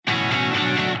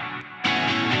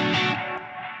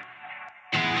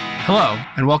Hello,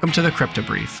 and welcome to the Crypto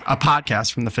Brief, a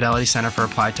podcast from the Fidelity Center for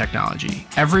Applied Technology.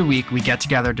 Every week, we get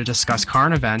together to discuss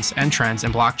current events and trends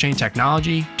in blockchain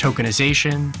technology,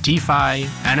 tokenization, DeFi,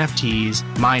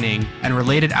 NFTs, mining, and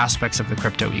related aspects of the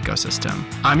crypto ecosystem.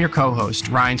 I'm your co-host,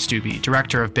 Ryan Stubbe,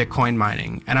 Director of Bitcoin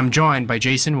Mining, and I'm joined by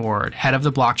Jason Ward, Head of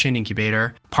the Blockchain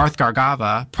Incubator, Parth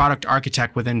Gargava, Product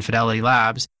Architect within Fidelity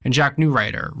Labs, and Jack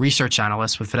Newwriter, Research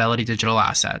Analyst with Fidelity Digital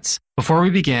Assets. Before we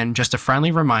begin, just a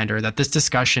friendly reminder that this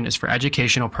discussion is for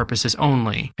educational purposes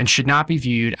only and should not be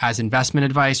viewed as investment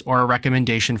advice or a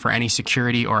recommendation for any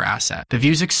security or asset. The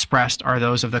views expressed are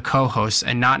those of the co-hosts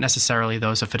and not necessarily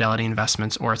those of Fidelity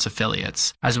Investments or its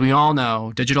affiliates. As we all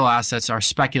know, digital assets are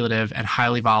speculative and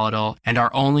highly volatile and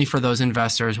are only for those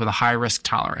investors with a high risk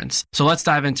tolerance. So let's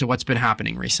dive into what's been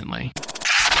happening recently.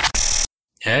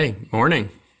 Hey, morning.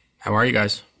 How are you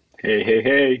guys?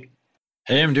 Hey.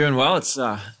 Hey, I'm doing well. It's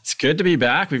good to be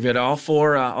back. We've got all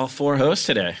four hosts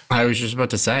today. I was just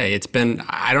about to say, it's been,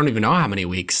 I don't even know how many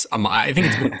weeks. I think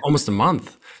it's been almost a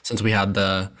month since we had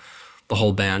the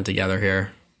whole band together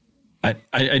here.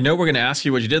 I know we're going to ask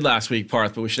you what you did last week,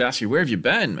 Parth, but we should ask you, where have you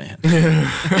been, man?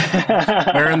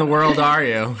 Where in the world are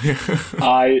you?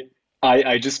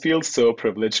 I just feel so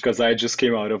privileged because I just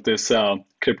came out of this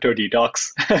crypto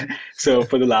detox. So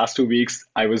for the last 2 weeks,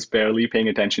 I was barely paying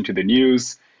attention to the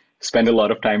news. Spent a lot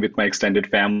of time with my extended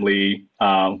family,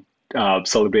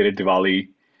 celebrated Diwali.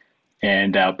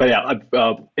 And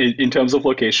in terms of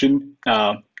location,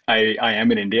 I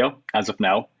am in India as of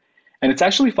now. And it's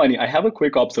actually funny. I have a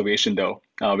quick observation though,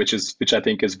 which I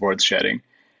think is worth sharing.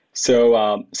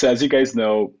 So as you guys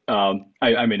know,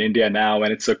 I'm in India now,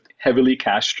 and it's a heavily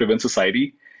cash-driven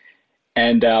society.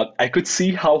 And I could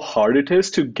see how hard it is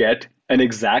to get an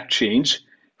exact change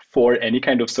for any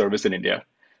kind of service in India.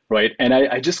 Right. And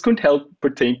I just couldn't help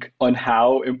but think on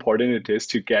how important it is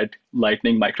to get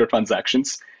Lightning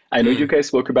microtransactions. I know you guys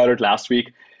spoke about it last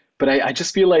week, but I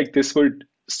just feel like this would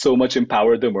so much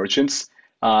empower the merchants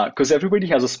because everybody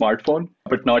has a smartphone,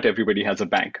 but not everybody has a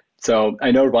bank. So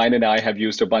I know Ryan and I have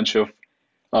used a bunch of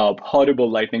horrible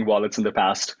Lightning wallets in the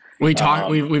past. We've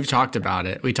talked about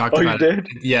it. We talked about it.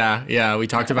 Yeah. We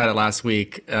talked about it last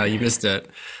week. You missed it.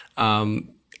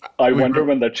 I wonder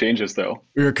when that changes, though.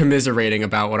 We were commiserating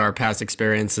about what our past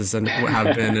experiences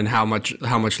have been and how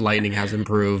much Lightning has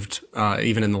improved,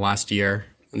 even in the last year,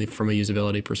 from a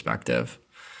usability perspective.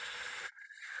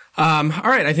 All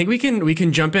right, I think we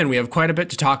can jump in. We have quite a bit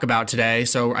to talk about today,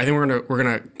 so I think we're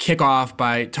gonna kick off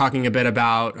by talking a bit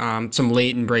about some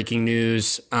late and breaking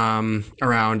news around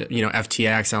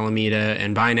FTX, Alameda,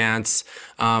 and Binance,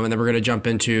 and then we're gonna jump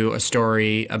into a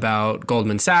story about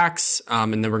Goldman Sachs,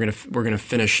 and then we're gonna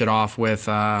finish it off with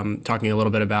talking a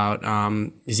little bit about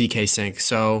ZK Sync.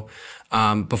 So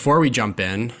before we jump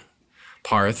in,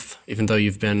 Parth, even though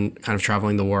you've been kind of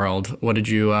traveling the world, what did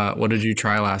you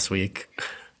try last week?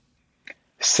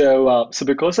 So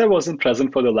because I wasn't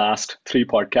present for the last 3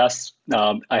 podcasts,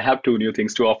 I have 2 new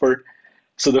things to offer.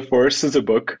 So the first is a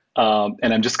book,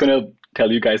 and I'm just going to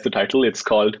tell you guys the title. It's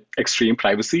called Extreme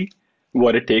Privacy: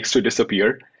 What It Takes to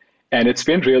Disappear. And it's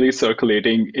been really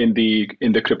circulating in the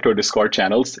crypto Discord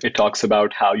channels. It talks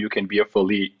about how you can be a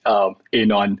fully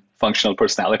non-functional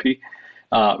personality,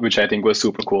 which I think was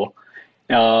super cool.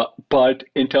 But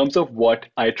in terms of what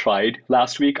I tried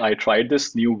last week, I tried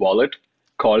this new wallet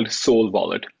called Soul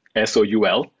Wallet,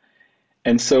 SOUL.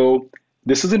 And so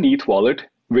this is a neat wallet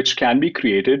which can be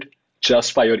created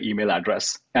just by your email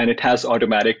address. And it has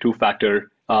automatic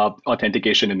 2-factor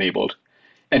authentication enabled.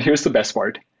 And here's the best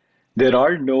part. There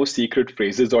are no secret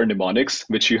phrases or mnemonics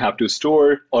which you have to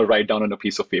store or write down on a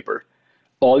piece of paper.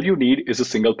 All you need is a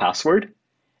single password.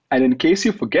 And in case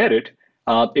you forget it,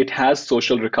 it has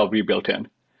social recovery built in,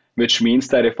 which means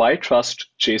that if I trust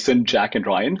Jason, Jack, and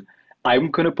Ryan,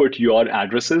 I'm going to put your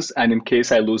addresses, and in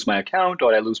case I lose my account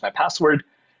or I lose my password,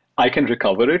 I can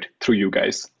recover it through you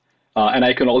guys. And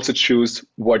I can also choose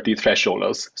what the threshold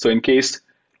is. So in case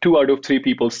 2 out of 3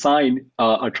 people sign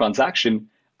a transaction,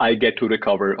 I get to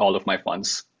recover all of my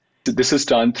funds. This is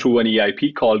done through an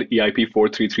EIP called EIP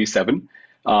 4337,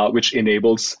 which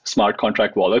enables smart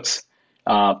contract wallets.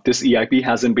 This EIP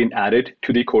hasn't been added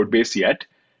to the code base yet,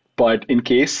 but in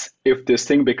case if this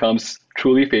thing becomes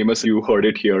truly famous, you heard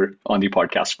it here on the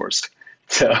podcast first.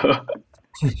 So,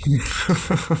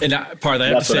 and Parth, I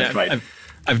have to say,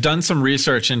 I've done some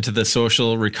research into the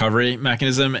social recovery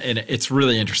mechanism, and it's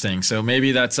really interesting. So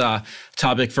maybe that's a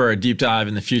topic for a deep dive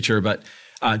in the future. But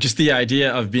just the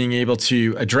idea of being able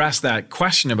to address that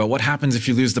question about what happens if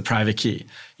you lose the private key.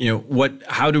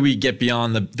 How do we get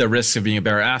beyond the risks of being a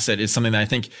bearer asset is something that I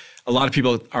think a lot of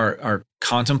people are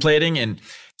contemplating, and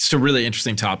it's a really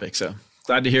interesting topic. So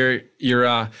Glad to hear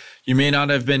you may not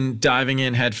have been diving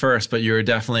in head first, but you were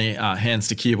definitely hands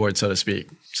to keyboard, so to speak.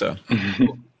 So,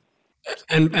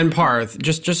 and Parth,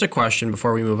 just a question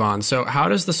before we move on. So, how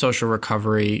does the social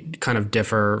recovery kind of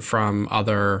differ from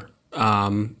other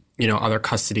other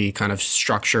custody kind of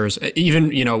structures,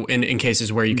 even in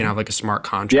cases where you can have like a smart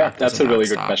contract? Yeah, that's a really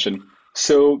good question.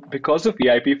 So, because of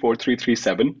EIP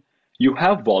 4337, you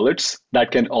have wallets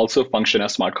that can also function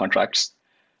as smart contracts.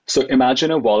 So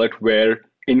imagine a wallet where,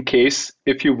 in case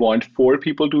if you want 4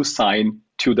 people to sign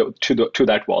to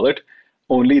that wallet,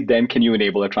 only then can you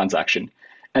enable a transaction.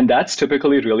 And that's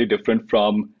typically really different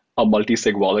from a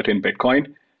multi-sig wallet in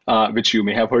Bitcoin, which you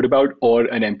may have heard about, or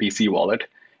an MPC wallet.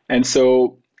 And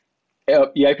so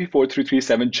EIP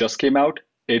 4337 just came out.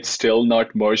 It's still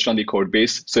not merged on the code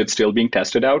base, so it's still being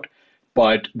tested out.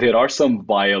 But there are some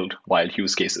wild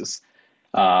use cases.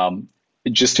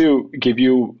 Just to give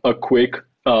you a quick,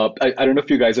 I don't know if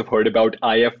you guys have heard about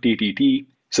IFTTT.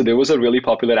 So there was a really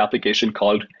popular application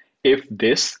called If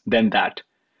This, Then That.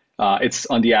 It's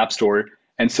on the App Store.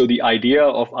 And so the idea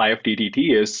of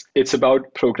IFTTT is it's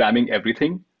about programming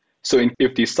everything. So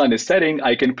if the sun is setting,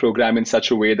 I can program in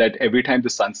such a way that every time the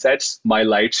sun sets, my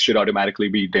lights should automatically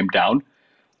be dimmed down.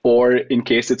 Or in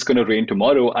case it's going to rain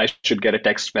tomorrow, I should get a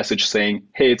text message saying,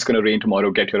 hey, it's going to rain tomorrow,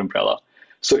 get your umbrella.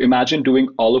 So imagine doing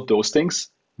all of those things,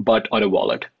 but on a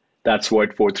wallet. That's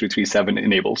what 4337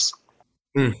 enables.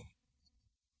 I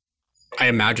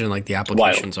imagine like the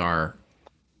applications are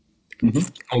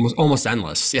almost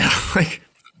endless. Yeah, like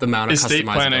the amount of estate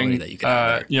customizability planning, that you can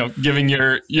have there. Giving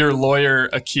your lawyer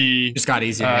a key just got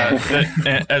easier.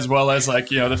 as well as like,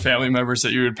 the family members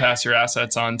that you would pass your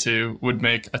assets on to would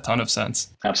make a ton of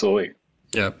sense. Absolutely.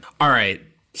 Yeah. All right.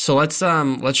 So let's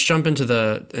jump into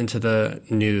the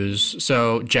news.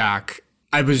 So Jack,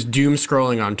 I was doom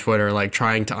scrolling on Twitter, like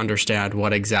trying to understand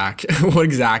what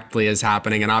exactly is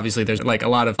happening. And obviously there's like a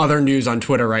lot of other news on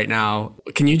Twitter right now.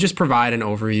 Can you just provide an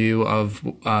overview of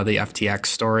the FTX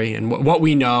story and what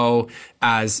we know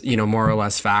as, more or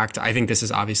less fact? I think this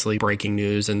is obviously breaking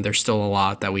news and there's still a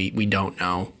lot that we don't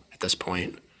know at this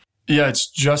point. Yeah,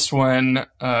 it's just when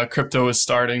crypto is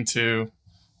starting to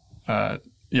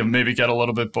maybe get a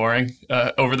little bit boring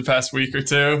over the past week or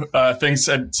two. Things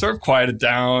had sort of quieted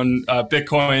down.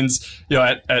 Bitcoin's,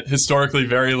 at historically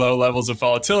very low levels of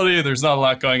volatility. There's not a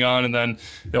lot going on. And then,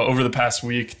 over the past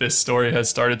week, this story has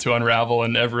started to unravel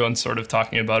and everyone's sort of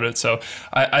talking about it. So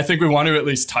I think we want to at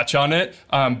least touch on it,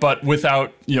 but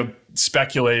without,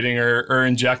 speculating or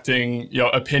injecting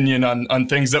opinion on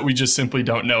things that we just simply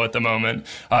don't know at the moment.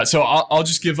 So I'll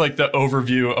just give like the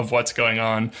overview of what's going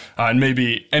on and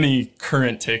maybe any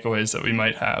current takeaways that we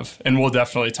might have. And we'll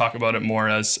definitely talk about it more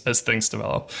as things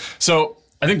develop. So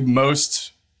I think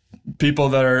most people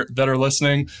that are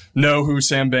listening know who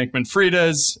Sam Bankman-Fried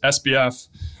is, SBF.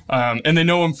 And they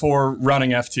know him for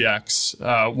running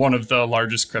FTX, one of the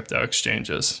largest crypto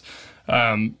exchanges.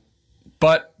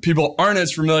 But people aren't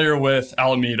as familiar with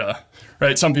Alameda,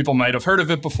 right? Some people might have heard of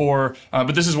it before,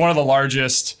 but this is one of the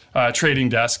largest trading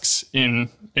desks in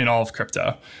all of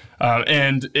crypto.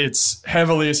 And it's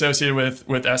heavily associated with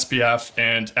SBF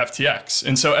and FTX.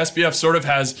 And so SBF sort of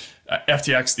has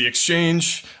FTX, the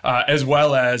exchange, as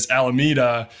well as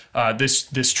Alameda,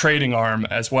 this trading arm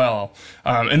as well.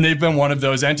 And they've been one of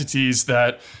those entities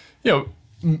that,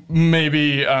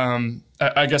 maybe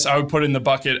I guess I would put in the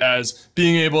bucket as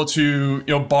being able to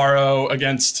borrow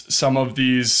against some of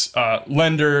these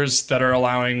lenders that are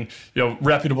allowing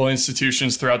reputable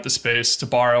institutions throughout the space to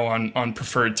borrow on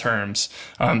preferred terms.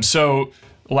 So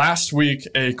last week,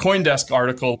 a CoinDesk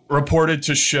article reported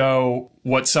to show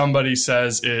what somebody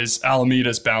says is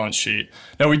Alameda's balance sheet.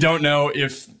 Now we don't know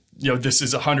if this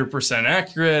is 100%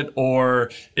 accurate, or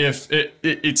if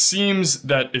it seems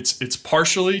that it's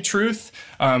partially truth,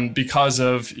 because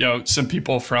of some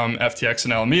people from FTX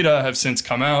and Alameda have since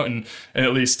come out and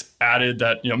at least added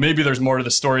that maybe there's more to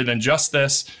the story than just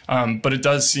this, but it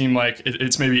does seem like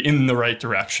it's maybe in the right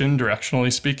direction,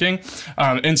 directionally speaking.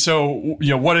 And so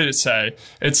what did it say?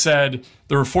 It said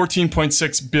there were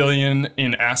 14.6 billion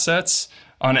in assets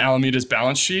on Alameda's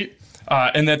balance sheet.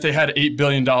 And that they had $8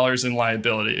 billion in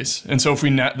liabilities. And so if we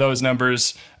net those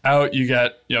numbers out, you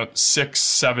get,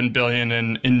 6-7 billion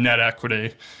in net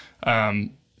equity,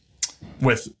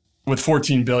 with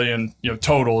 14 billion,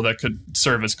 total that could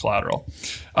serve as collateral.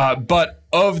 But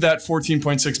of that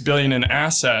 14.6 billion in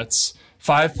assets,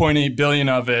 5.8 billion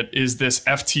of it is this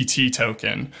FTT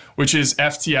token, which is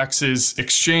FTX's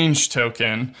exchange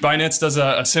token. Binance does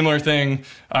a similar thing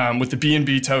with the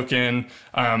BNB token,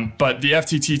 but the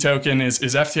FTT token is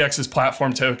FTX's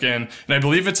platform token, and I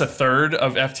believe it's a third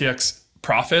of FTX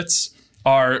profits.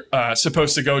 are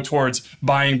supposed to go towards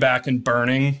buying back and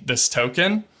burning this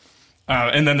token.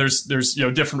 And then there's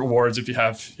different rewards if you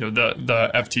have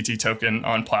the FTT token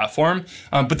on platform.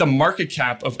 But the market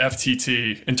cap of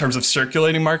FTT in terms of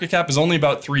circulating market cap is only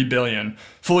about 3 billion.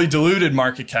 Fully diluted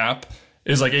market cap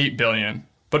is like 8 billion.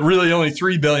 But really only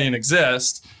 3 billion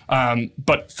exist.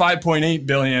 But 5.8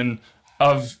 billion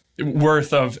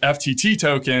worth of FTT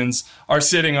tokens are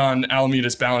sitting on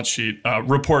Alameda's balance sheet,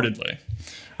 reportedly.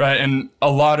 Right, and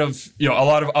a lot of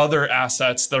other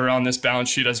assets that are on this balance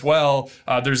sheet as well.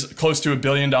 There's close to $1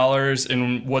 billion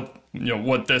in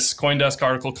what this CoinDesk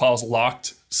article calls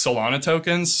locked Solana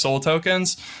tokens, SOL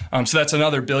tokens. So that's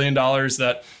another $1 billion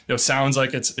that sounds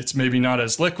like it's maybe not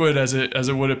as liquid as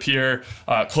it would appear.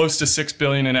 Close to 6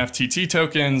 billion in FTT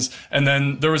tokens, and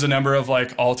then there was a number of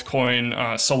like altcoin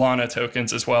Solana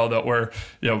tokens as well that were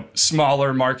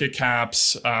smaller market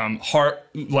caps,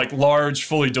 like large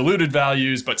fully diluted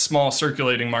values, but small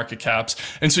circulating market caps.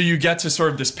 And so you get to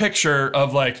sort of this picture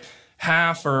of like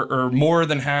half or more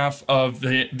than half of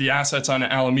the assets on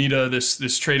Alameda,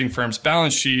 this trading firm's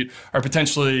balance sheet, are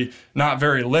potentially not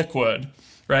very liquid,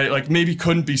 right? Like maybe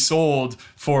couldn't be sold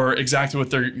for exactly what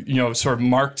they're sort of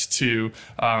marked to,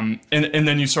 and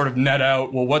then you sort of net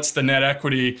out, well, what's the net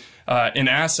equity in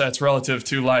assets relative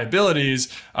to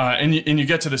liabilities, and you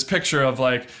get to this picture of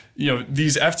like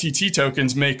these FTT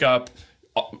tokens make up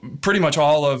pretty much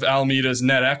all of Alameda's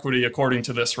net equity, according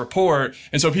to this report.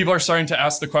 And so people are starting to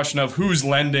ask the question of who's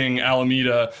lending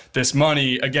Alameda this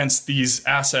money against these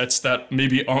assets that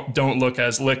maybe don't look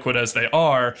as liquid as they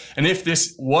are. And if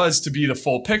this was to be the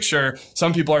full picture,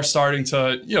 some people are starting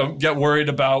to, get worried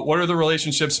about what are the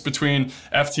relationships between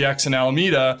FTX and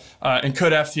Alameda, and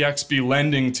could FTX be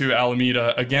lending to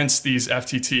Alameda against these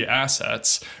FTT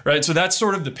assets, right? So that's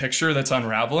sort of the picture that's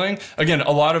unraveling. Again,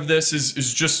 a lot of this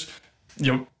is just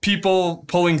people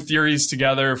pulling theories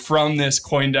together from this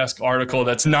CoinDesk article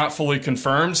that's not fully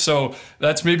confirmed. So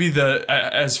that's maybe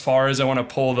as far as I want to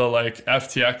pull the like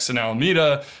FTX and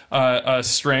Alameda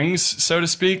strings, so to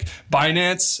speak.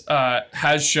 Binance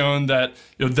has shown that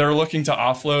they're looking to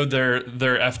offload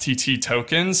their FTT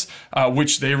tokens,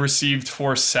 which they received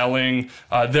for selling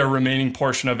their remaining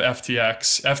portion of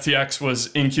FTX. FTX was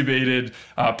incubated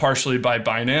partially by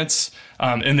Binance,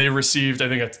 and they received, I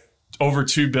think, over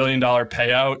 $2 billion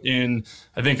payout in,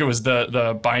 I think it was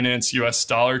the Binance US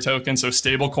dollar token, so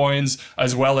stable coins,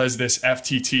 as well as this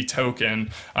FTT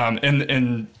token.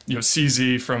 And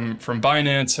CZ from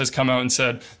Binance has come out and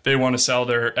said they want to sell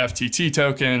their FTT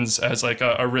tokens as like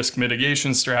a risk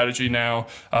mitigation strategy now,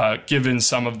 given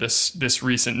some of this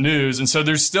recent news. And so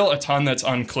there's still a ton that's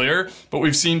unclear, but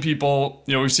we've seen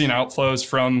we've seen outflows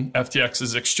from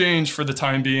FTX's exchange for the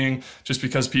time being, just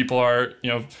because people are,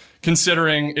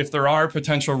 considering if there are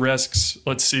potential risks.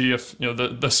 Let's see if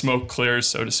the smoke clears,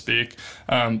 so to speak.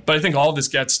 But I think all of this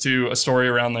gets to a story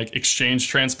around like exchange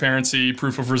transparency,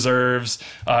 proof of reserves,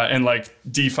 and like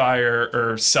DeFi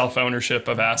or self-ownership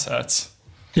of assets.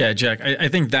 Yeah, Jack, I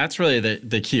think that's really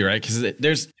the key, right?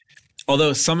 Because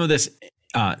although some of this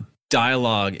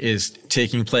dialogue is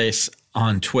taking place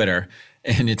on Twitter,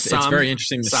 and it's very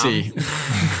interesting to see.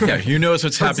 Yeah, who knows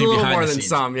what's happening behind the scenes.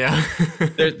 It's a little more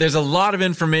than some, yeah. There's a lot of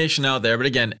information out there, but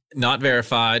again, not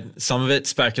verified. Some of it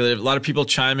speculative. A lot of people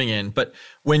chiming in. But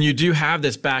when you do have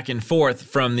this back and forth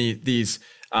from these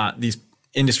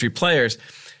industry players,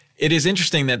 it is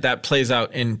interesting that plays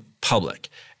out in public.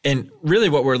 And really,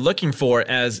 what we're looking for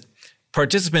as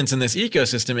participants in this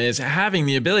ecosystem is having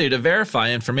the ability to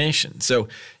verify information. So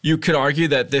you could argue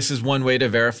that this is one way to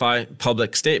verify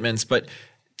public statements, but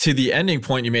to the ending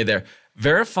point you made there,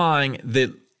 verifying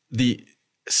the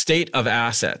state of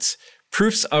assets,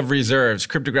 proofs of reserves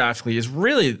cryptographically is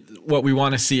really what we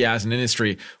want to see as an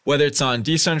industry, whether it's on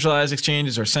decentralized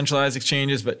exchanges or centralized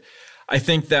exchanges. But I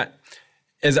think that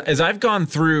as I've gone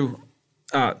through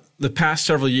the past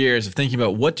several years of thinking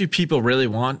about what do people really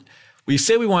want, we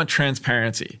say we want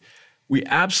transparency. We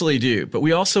absolutely do, but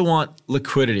we also want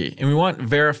liquidity, and we want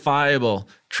verifiable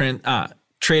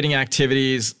trading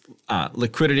activities,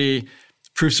 liquidity,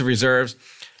 proofs of reserves.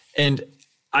 And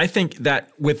I think that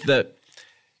with the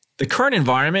current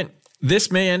environment,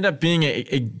 this may end up being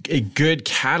a good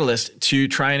catalyst to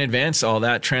try and advance all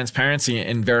that transparency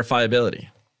and verifiability.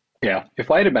 Yeah, if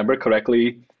I remember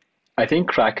correctly, I think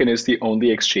Kraken is the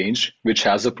only exchange which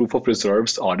has a proof of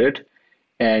reserves audit.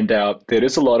 And there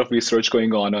is a lot of research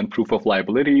going on proof of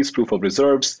liabilities, proof of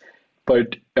reserves.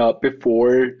 But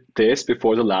before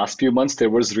the last few months,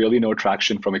 there was really no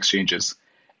traction from exchanges.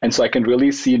 And so I can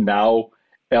really see now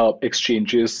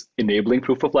exchanges enabling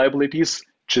proof of liabilities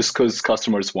just because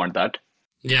customers want that.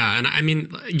 Yeah. And I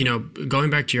mean, going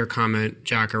back to your comment,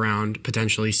 Jack, around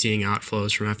potentially seeing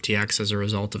outflows from FTX as a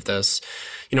result of this,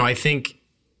 I think,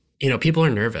 people are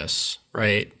nervous,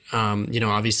 right?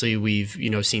 Obviously we've,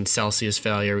 seen Celsius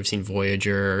failure, we've seen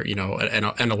Voyager,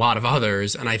 and a lot of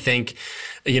others. And I think,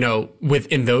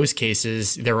 in those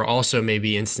cases, there were also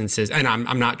maybe instances, and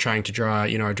I'm not trying to draw,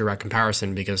 a direct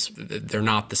comparison because they're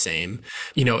not the same.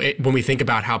 When we think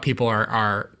about how people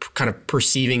are kind of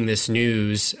perceiving this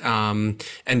news and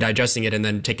digesting it and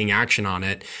then taking action on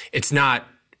it, it's not,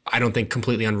 I don't think,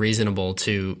 completely unreasonable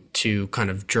to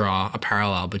kind of draw a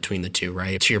parallel between the two,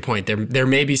 right? To your point, there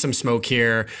may be some smoke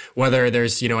here. Whether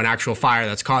there's an actual fire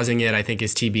that's causing it, I think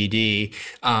is TBD.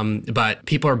 But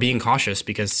people are being cautious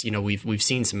because we've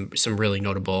seen some really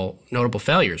notable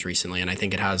failures recently, and I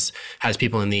think it has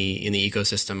people in the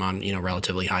ecosystem on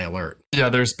relatively high alert. Yeah,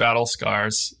 there's battle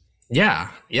scars. Yeah,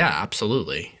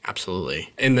 absolutely.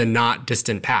 In the not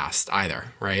distant past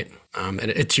either, right? And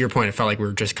to your point, it felt like we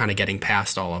were just kind of getting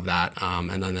past all of that,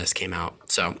 and then this came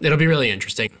out. So it'll be really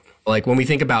interesting. Like when we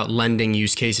think about lending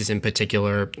use cases in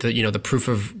particular, the proof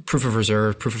of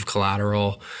reserve, proof of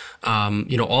collateral,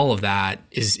 all of that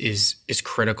is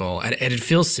critical. And it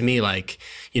feels to me like,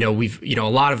 we've, a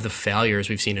lot of the failures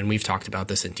we've seen, and we've talked about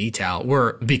this in detail,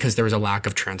 were because there was a lack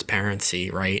of transparency,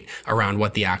 right, around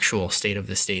what the actual state of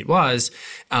the state was.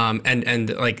 And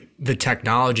like the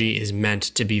technology is meant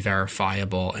to be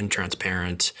verifiable and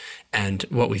transparent. And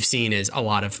what we've seen is a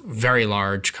lot of very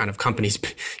large kind of companies,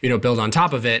 build on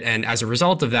top of it. And as a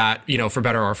result of that, for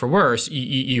better or for worse,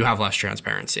 you have less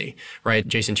transparency, right?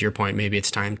 Jason, to your point, maybe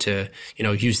it's time to,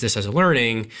 use this as a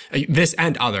learning, this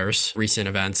and others, recent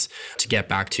events, to get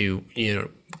back to,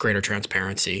 greater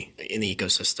transparency in the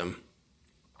ecosystem.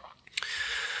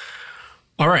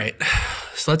 All right,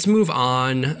 so let's move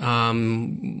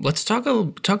on. Let's talk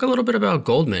a little bit about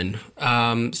Goldman.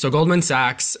 So Goldman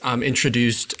Sachs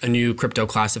introduced a new crypto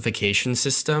classification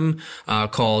system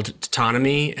called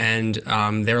Tautonomy, and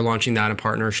they're launching that in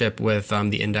partnership with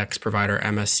the index provider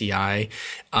MSCI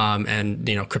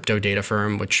and crypto data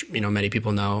firm, which many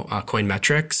people know,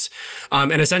 Coinmetrics.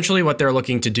 And essentially, what they're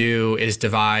looking to do is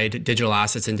divide digital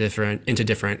assets into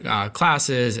different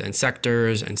classes and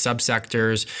sectors and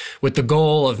subsectors, with the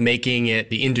goal of making it,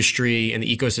 the industry and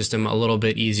the ecosystem, a little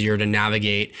bit easier to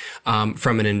navigate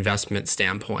from an investment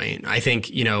standpoint. I think,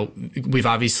 we've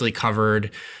obviously covered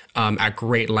at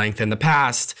great length in the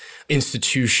past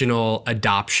institutional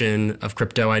adoption of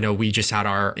crypto. I know we just had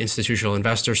our institutional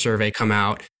investor survey come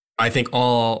out. I think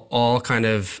all kind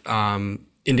of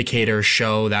indicators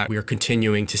show that we are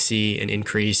continuing to see an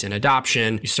increase in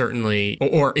adoption, certainly,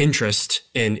 or interest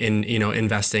in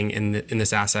investing in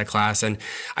this asset class. And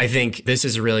I think this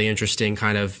is a really interesting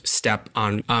kind of step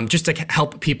on just to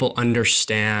help people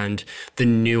understand the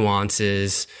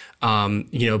nuances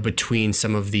between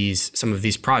some of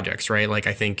these projects, right? Like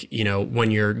I think, when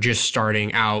you're just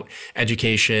starting out,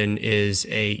 education is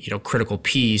a, critical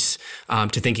piece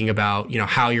to thinking about,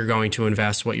 how you're going to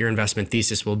invest, what your investment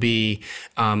thesis will be,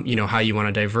 how you want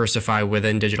to diversify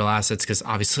within digital assets, because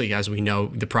obviously, as we know,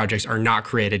 the projects are not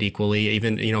created equally,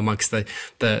 even, amongst the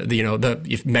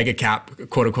mega cap,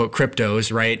 quote unquote,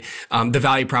 cryptos, right? The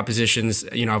value propositions,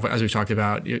 as we've talked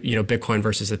about, Bitcoin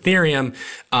versus Ethereum,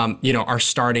 are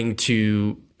starting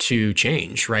to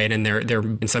change, right? And they're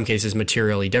in some cases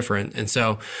materially different. And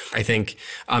so I think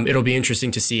it'll be interesting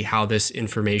to see how this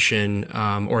information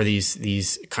or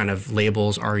these kind of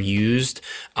labels are used,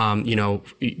 in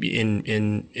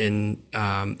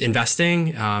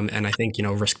investing. And I think,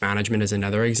 risk management is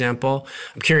another example.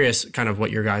 I'm curious kind of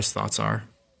what your guys' thoughts are.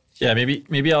 Yeah,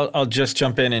 maybe I'll just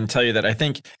jump in and tell you that I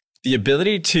think the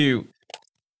ability to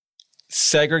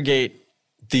segregate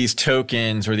these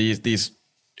tokens or these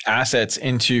assets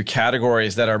into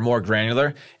categories that are more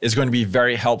granular is going to be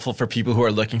very helpful for people who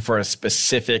are looking for a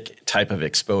specific type of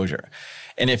exposure.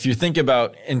 And if you think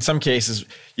about, in some cases,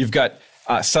 you've got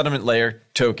settlement layer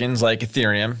tokens like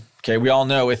Ethereum. Okay, we all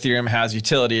know Ethereum has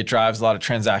utility. It drives a lot of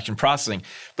transaction processing,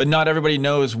 but not everybody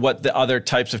knows what the other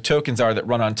types of tokens are that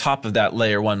run on top of that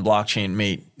layer one blockchain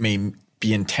may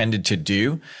be intended to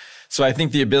do. So I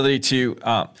think the ability to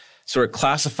sort of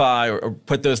classify or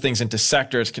put those things into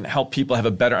sectors can help people have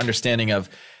a better understanding of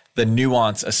the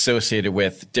nuance associated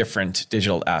with different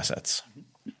digital assets.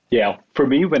 Yeah, for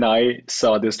me, when I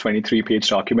saw this 23-page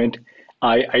document,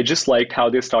 I just liked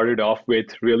how they started off with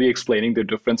really explaining the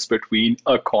difference between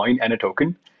a coin and a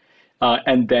token,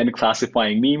 and then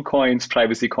classifying meme coins,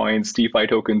 privacy coins, DeFi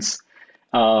tokens.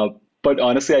 But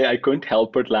honestly, I couldn't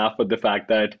help but laugh at the fact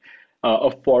that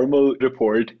a formal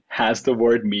report has the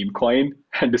word meme coin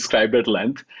and described at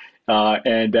length.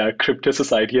 And crypto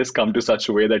society has come to such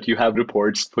a way that you have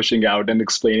reports pushing out and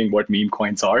explaining what meme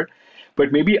coins are.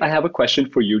 But maybe I have a question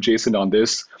for you, Jason, on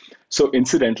this. So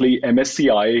incidentally,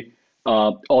 MSCI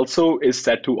also is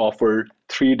set to offer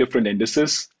 3 different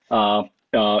indices.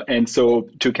 And so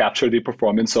to capture the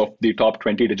performance of the top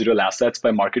 20 digital assets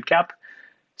by market cap.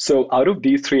 So out of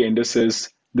these 3 indices,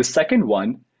 the second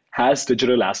one has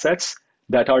digital assets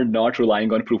that are not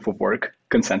relying on proof of work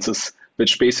consensus,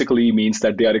 which basically means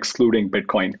that they are excluding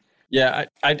Bitcoin. Yeah,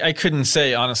 I couldn't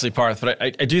say honestly, Parth, but I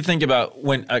do think about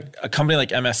when a company like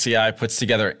MSCI puts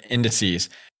together indices,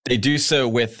 they do so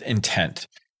with intent.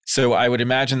 So I would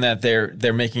imagine that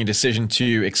they're making a decision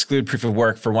to exclude proof of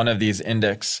work for one of these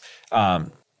index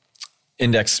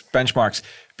benchmarks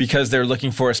because they're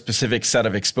looking for a specific set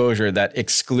of exposure that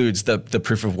excludes the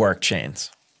proof of work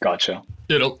chains. Gotcha.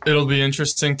 It'll be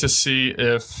interesting to see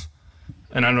if,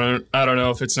 and I don't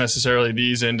know if it's necessarily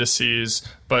these indices,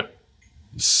 but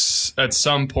at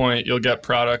some point you'll get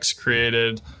products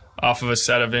created off of a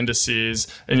set of indices,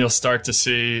 and you'll start to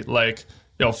see like,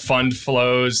 fund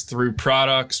flows through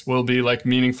products will be like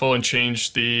meaningful and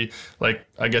change the, like,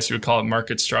 I guess you would call it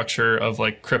market structure of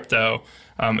like crypto,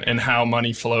 and how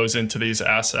money flows into these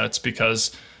assets, because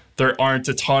there aren't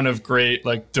a ton of great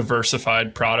like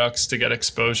diversified products to get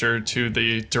exposure to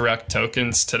the direct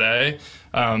tokens today.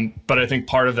 But I think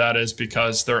part of that is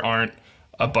because there aren't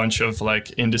a bunch of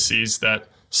like indices that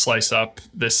slice up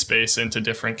this space into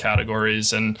different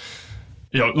categories. And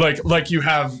like you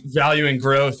have value and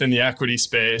growth in the equity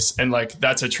space, and like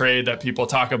that's a trade that people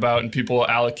talk about and people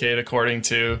allocate according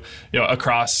to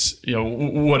across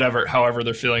however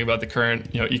they're feeling about the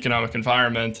current economic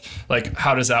environment. Like,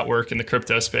 how does that work in the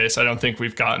crypto space? I don't think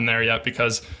we've gotten there yet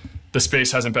because the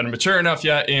space hasn't been mature enough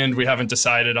yet, and we haven't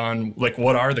decided on like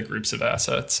what are the groups of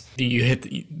assets. You hit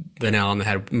the nail on the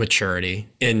head. Maturity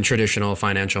in traditional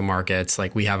financial markets,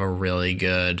 like we have a really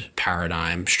good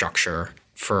paradigm structure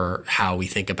for how we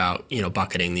think about,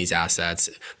 bucketing these assets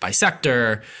by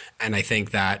sector. And I think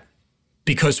that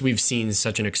because we've seen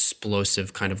such an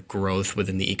explosive kind of growth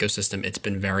within the ecosystem, it's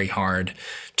been very hard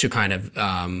to kind of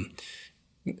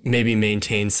maybe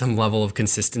maintain some level of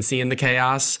consistency in the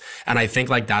chaos. And I think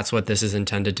like that's what this is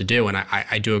intended to do. And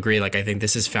I do agree. Like, I think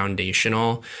this is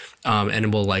foundational,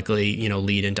 and will likely,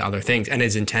 lead into other things, and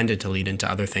is intended to lead into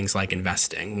other things like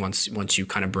investing once you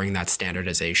kind of bring that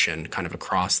standardization kind of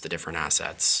across the different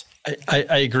assets.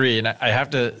 I agree. And I have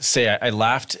to say, I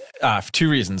laughed for 2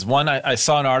 reasons. One, I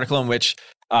saw an article in which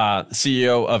the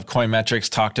CEO of Coinmetrics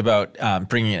talked about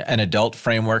bringing an adult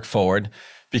framework forward,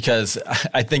 because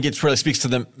I think it really speaks to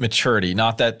the maturity,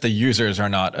 not that the users are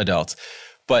not adults.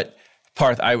 But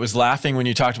Parth, I was laughing when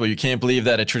you talked about you can't believe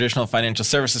that a traditional financial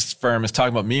services firm is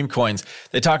talking about meme coins.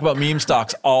 They talk about meme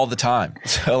stocks all the time.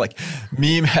 So like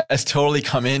meme has totally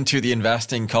come into the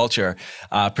investing culture,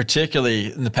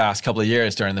 particularly in the past couple of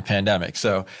years during the pandemic.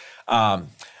 So I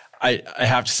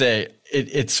have to say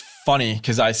it's funny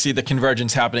because I see the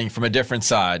convergence happening from a different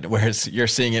side, whereas you're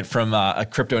seeing it from a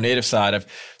crypto native side. I've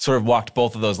sort of walked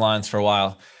both of those lines for a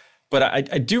while. But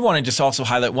I do want to just also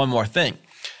highlight one more thing.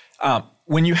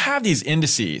 When you have these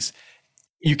indices,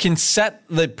 you can set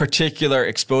the particular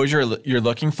exposure you're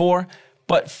looking for,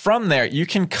 but from there, you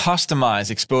can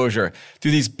customize exposure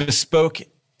through these bespoke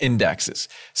indexes.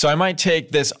 So I might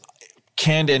take this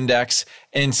canned index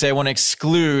and say I want to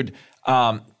exclude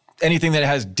anything that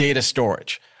has data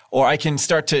storage. Or I can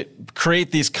start to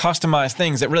create these customized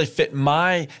things that really fit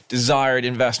my desired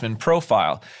investment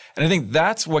profile. And I think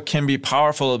that's what can be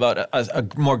powerful about a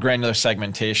more granular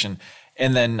segmentation.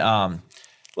 And then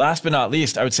last but not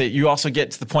least, I would say you also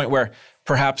get to the point where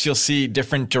perhaps you'll see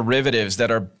different derivatives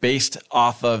that are based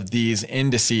off of these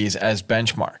indices as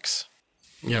benchmarks.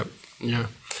 Yep. Yeah.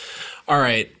 All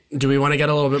right. Do we want to get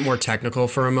a little bit more technical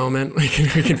for a moment? We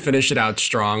can finish it out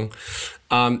strong.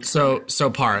 So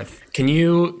Parth, can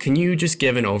you just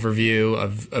give an overview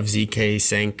of ZK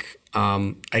Sync?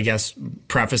 I guess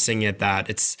prefacing it that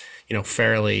it's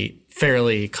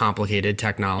fairly complicated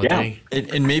technology. Yeah.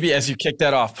 And maybe as you kick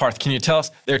that off, Parth, can you tell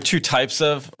us there are 2 types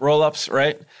of rollups,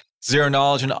 right? Zero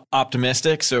knowledge and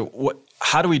optimistic. So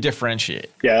how do we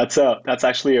differentiate? Yeah, that's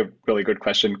actually a really good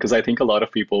question, because I think a lot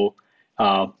of people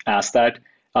ask that.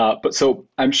 But so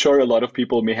I'm sure a lot of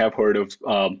people may have heard of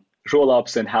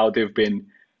rollups and how they've been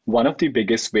one of the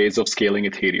biggest ways of scaling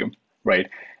Ethereum, right?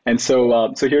 And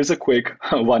so here's a quick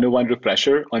 101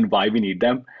 refresher on why we need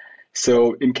them.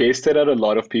 So in case there are a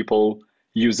lot of people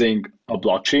using a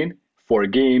blockchain for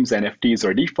games, NFTs,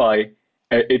 or DeFi,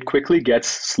 it quickly gets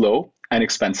slow and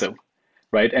expensive,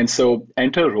 right? And so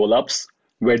enter rollups,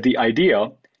 where the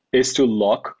idea is to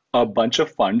lock a bunch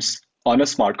of funds on a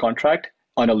smart contract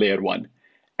on a layer one,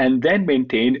 and then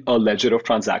maintain a ledger of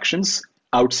transactions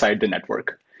outside the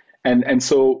network. And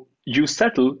so you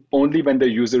settle only when the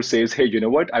user says, hey, you know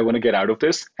what, I want to get out of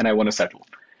this and I want to settle.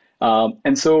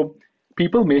 And so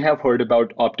people may have heard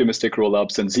about optimistic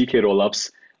rollups and ZK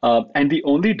rollups. And the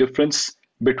only difference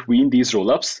between these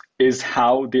rollups is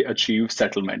how they achieve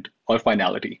settlement or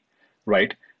finality,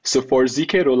 right? So for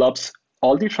ZK rollups,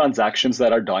 all the transactions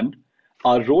that are done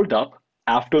are rolled up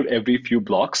after every few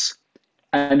blocks,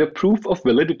 and a proof of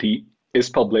validity is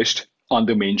published on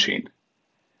the main chain.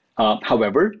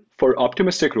 However, for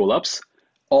optimistic rollups,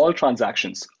 all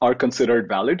transactions are considered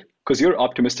valid because you're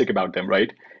optimistic about them,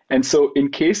 right? And so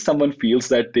in case someone feels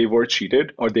that they were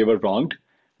cheated or they were wronged,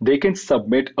 they can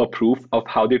submit a proof of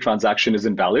how the transaction is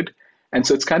invalid. And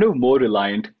so it's kind of more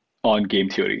reliant on game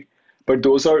theory. But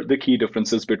those are the key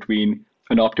differences between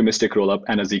an optimistic rollup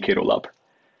and a ZK rollup.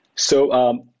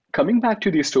 So coming back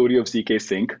to the story of ZK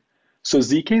Sync, so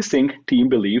ZK Sync team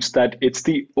believes that it's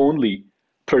the only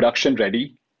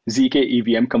production-ready ZK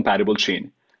EVM compatible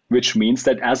chain, which means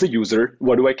that as a user,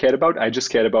 what do I care about? I just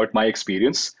care about my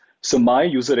experience. So my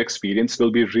user experience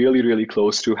will be really, really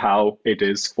close to how it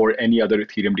is for any other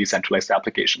Ethereum decentralized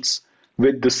applications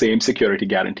with the same security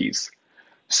guarantees.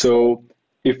 So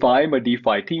if I'm a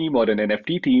DeFi team or an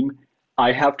NFT team,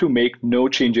 I have to make no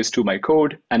changes to my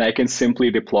code, and I can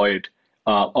simply deploy it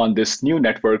on this new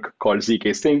network called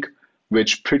ZK Sync,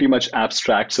 which pretty much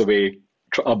abstracts away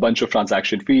a bunch of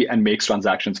transaction fee and makes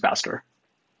transactions faster.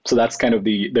 So that's kind of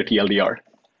the TLDR.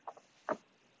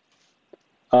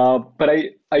 But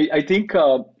I think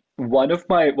one of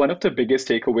the biggest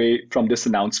takeaway from this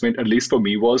announcement, at least for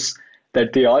me, was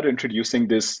that they are introducing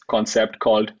this concept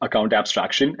called account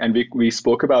abstraction, and we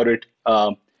spoke about it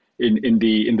in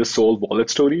the Sol wallet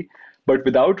story. But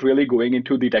without really going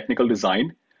into the technical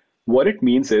design, what it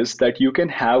means is that you can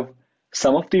have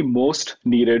some of the most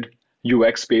needed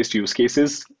UX-based use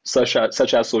cases, such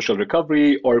as social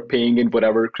recovery or paying in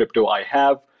whatever crypto I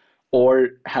have, or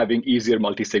having easier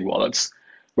multi-sig wallets.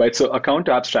 Right, so account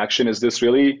abstraction is this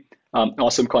really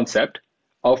awesome concept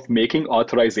of making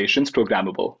authorizations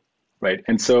programmable, right?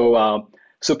 And so,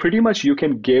 so pretty much you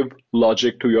can give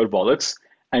logic to your wallets,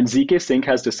 and ZK Sync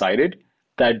has decided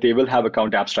that they will have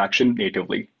account abstraction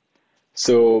natively.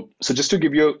 So just to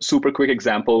give you a super quick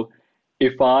example,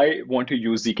 if I want to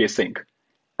use ZK Sync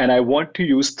and I want to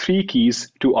use 3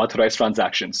 keys to authorize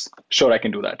transactions, sure, I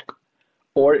can do that.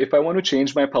 Or if I want to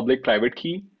change my public-private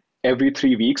key every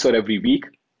 3 weeks or every week,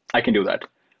 I can do that.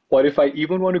 Or if I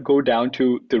even want to go down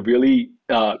to the really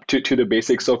to the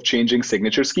basics of changing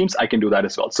signature schemes, I can do that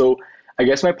as well. So I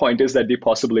guess my point is that the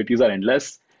possibilities are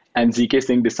endless, and ZK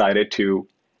Sync decided to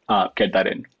get that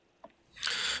in.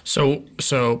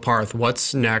 So Parth,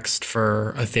 what's next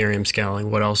for Ethereum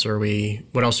scaling? What else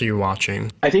are you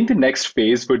watching? I think the next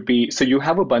phase would be, so you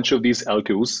have a bunch of these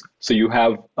L2s. So you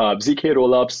have ZK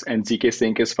rollups, and ZK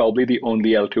Sync is probably the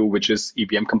only L2 which is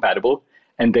EVM compatible.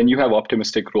 And then you have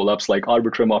optimistic rollups like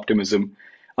Arbitrum Optimism.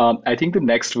 I think the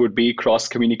next would be cross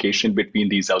communication between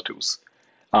these L2s.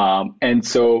 And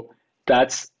so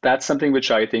that's something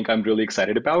which I think I'm really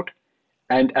excited about.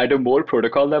 And at a more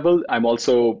protocol level, I'm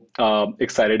also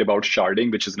excited about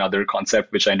sharding, which is another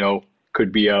concept which I know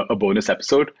could be a bonus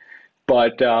episode.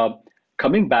 But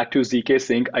coming back to ZK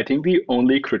Sync, I think the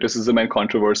only criticism and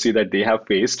controversy that they have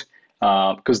faced,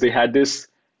 because they had this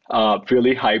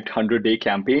really hyped 100-day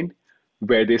campaign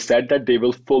where they said that they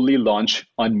will fully launch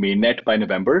on mainnet by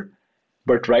November.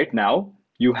 But right now,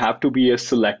 you have to be a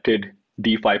selected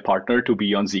DeFi partner to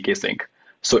be on ZK Sync.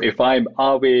 So if I'm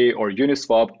Aave or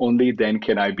Uniswap, only then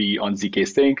can I be on ZK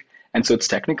Sync. And so it's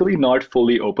technically not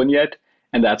fully open yet.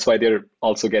 And that's why they're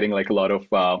also getting like a lot of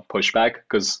pushback,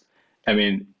 because, I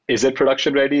mean, is it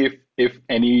production ready if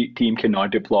any team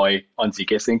cannot deploy on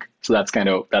ZK Sync? So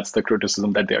that's the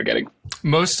criticism that they're getting.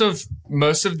 Most of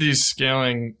these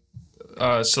scaling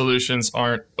solutions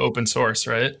aren't open source,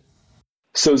 right?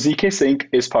 So ZK Sync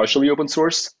is partially open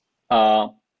source.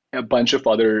 A bunch of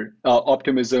other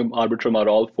Optimism, Arbitrum are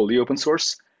all fully open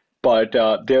source, but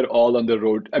they're all on the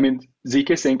road. I mean,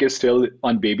 ZK Sync is still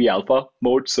on baby alpha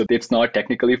mode, so it's not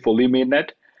technically fully mainnet,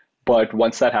 but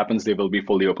once that happens, they will be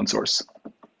fully open source.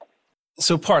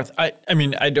 So Parth, I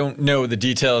mean, I don't know the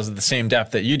details of the same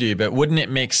depth that you do, but wouldn't it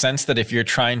make sense that if you're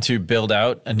trying to build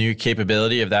out a new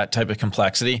capability of that type of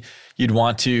complexity, you'd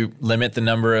want to limit the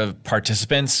number of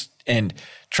participants and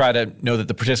try to know that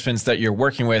the participants that you're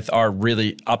working with are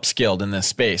really upskilled in this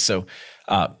space? So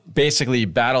basically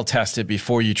battle test it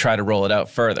before you try to roll it out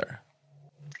further.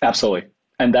 Absolutely.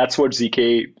 And that's what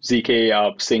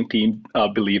ZK Sync team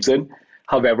believes in.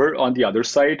 However, on the other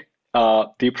side,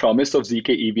 the promise of ZK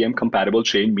EVM compatible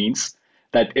chain means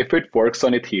that if it works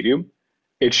on Ethereum,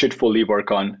 it should fully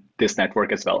work on this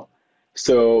network as well.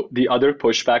 So the other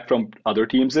pushback from other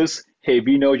teams is, hey,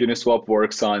 we know Uniswap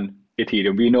works on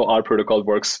Ethereum. We know our protocol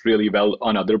works really well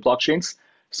on other blockchains.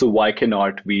 So why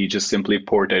cannot we just simply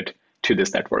port it to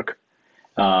this network?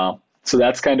 So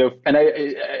that's kind of, and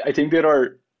I think there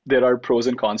are pros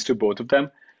and cons to both of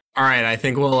them. All right, I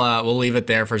think we'll leave it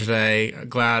there for today.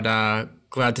 Glad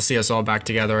to see us all back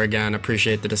together again.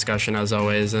 Appreciate the discussion as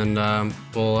always, and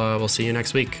we'll see you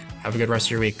next week. Have a good rest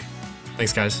of your week.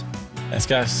 Thanks, guys. Thanks,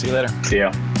 guys. See you later. See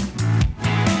ya.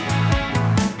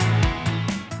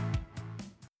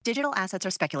 Digital assets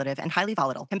are speculative and highly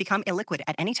volatile, can become illiquid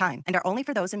at any time, and are only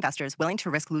for those investors willing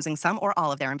to risk losing some or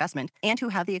all of their investment and who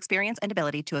have the experience and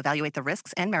ability to evaluate the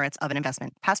risks and merits of an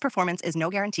investment. Past performance is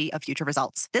no guarantee of future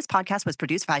results. This podcast was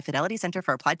produced by Fidelity Center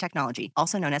for Applied Technology,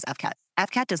 also known as FCAT.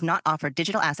 FCAT does not offer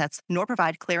digital assets nor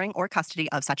provide clearing or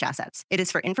custody of such assets. It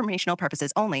is for informational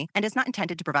purposes only and is not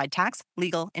intended to provide tax,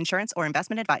 legal, insurance, or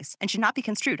investment advice, and should not be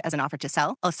construed as an offer to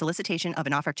sell, a solicitation of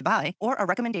an offer to buy, or a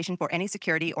recommendation for any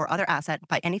security or other asset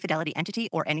by any Fidelity entity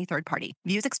or any third party.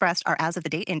 Views expressed are as of the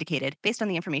date indicated, based on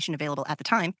the information available at the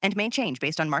time, and may change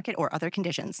based on market or other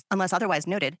conditions. Unless otherwise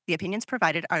noted, the opinions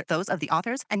provided are those of the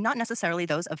authors and not necessarily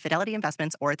those of Fidelity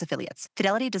Investments or its affiliates.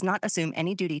 Fidelity does not assume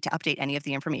any duty to update any of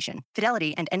the information.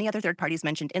 Fidelity and any other third parties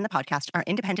mentioned in the podcast are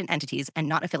independent entities and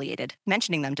not affiliated.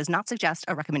 Mentioning them does not suggest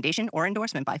a recommendation or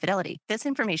endorsement by Fidelity. This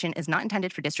information is not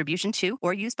intended for distribution to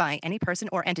or use by any person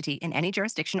or entity in any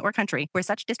jurisdiction or country where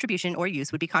such distribution or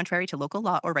use would be contrary to local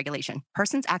law or regulation.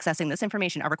 Persons accessing this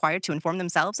information are required to inform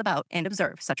themselves about and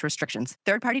observe such restrictions.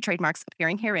 Third-party trademarks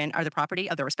appearing herein are the property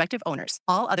of the respective owners.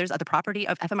 All others are the property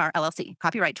of FMR LLC.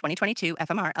 Copyright 2022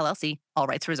 FMR LLC. All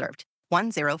rights reserved.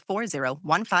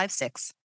 1040156.